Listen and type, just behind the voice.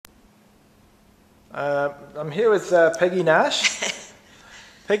I'm here with Peggy Nash.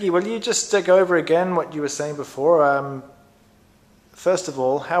 Peggy, will you just go over again what you were saying before? First of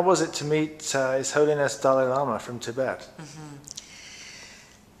all, how was it to meet His Holiness Dalai Lama from Tibet?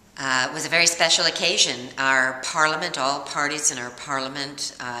 It was a very special occasion. Our parliament, all parties in our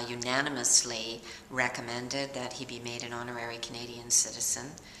parliament, unanimously recommended that he be made an honorary Canadian citizen.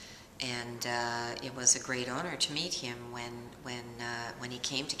 And it was a great honor to meet him when he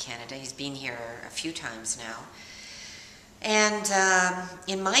came to Canada. He's been here a few times now. And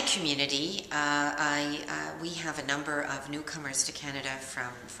in my community, we have a number of newcomers to Canada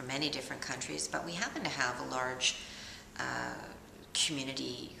from many different countries, but we happen to have a large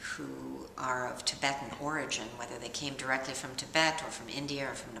community who are of Tibetan origin, whether they came directly from Tibet or from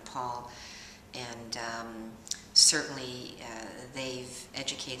India or from Nepal. And certainly they've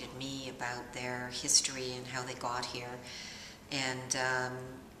educated me about their history and how they got here. And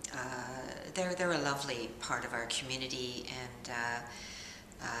they're a lovely part of our community, and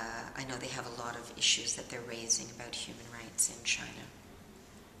I know they have a lot of issues that they're raising about human rights in China.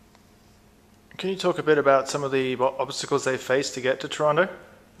 Can you talk a bit about some of the obstacles they face to get to Toronto?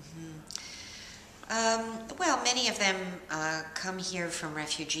 Well, many of them come here from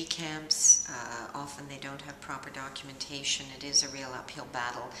refugee camps. Often they don't have proper documentation. It is a real uphill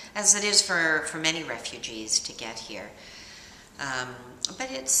battle, as it is for many refugees to get here. But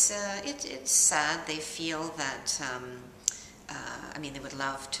it's sad. They feel that, they would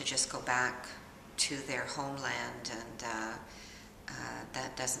love to just go back to their homeland, and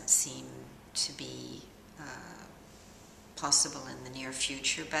that doesn't seem to be possible in the near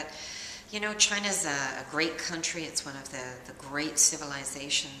future. But you know, China's a great country. It's one of the great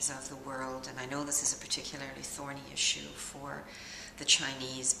civilizations of the world, and I know this is a particularly thorny issue for the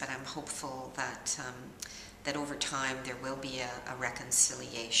Chinese, but I'm hopeful that that over time there will be a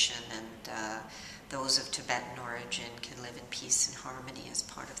reconciliation, and those of Tibetan origin can live in peace and harmony as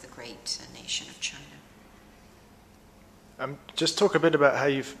part of the great nation of China. Just talk a bit about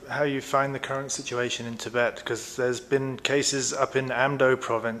how you find the current situation in Tibet, because there's been cases up in Amdo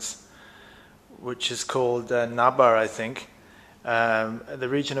province, which is called Naba, I think. The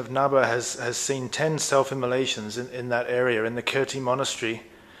region of Naba has seen 10 self-immolations in that area, in the Kirti monastery,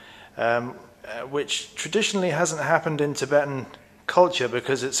 which traditionally hasn't happened in Tibetan culture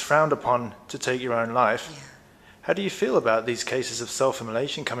because it's frowned upon to take your own life. Yeah. How do you feel about these cases of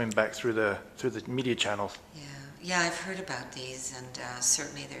self-immolation coming back through the media channels? Yeah, I've heard about these, and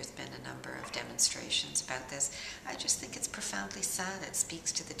certainly there's been a number of demonstrations about this. I just think it's profoundly sad. It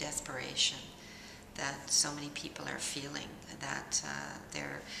speaks to the desperation that so many people are feeling, that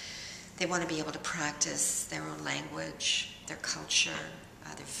they want to be able to practice their own language, their culture.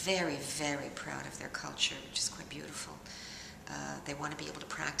 They're very, very proud of their culture, which is quite beautiful. They want to be able to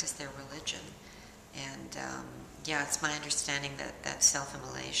practice their religion. And it's my understanding that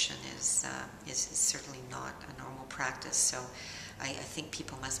self-immolation is certainly not a normal practice. So I think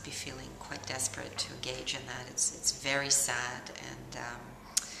people must be feeling quite desperate to engage in that. It's very sad, and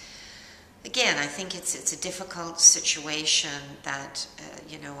again, I think it's a difficult situation that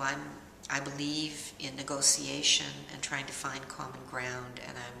I believe in negotiation and trying to find common ground,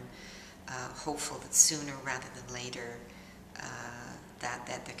 and I'm hopeful that sooner rather than later that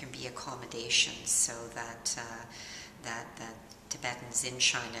there can be accommodations so that Tibetans in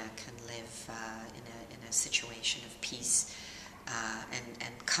China can live in a situation of peace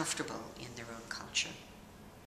and comfortable in their own culture.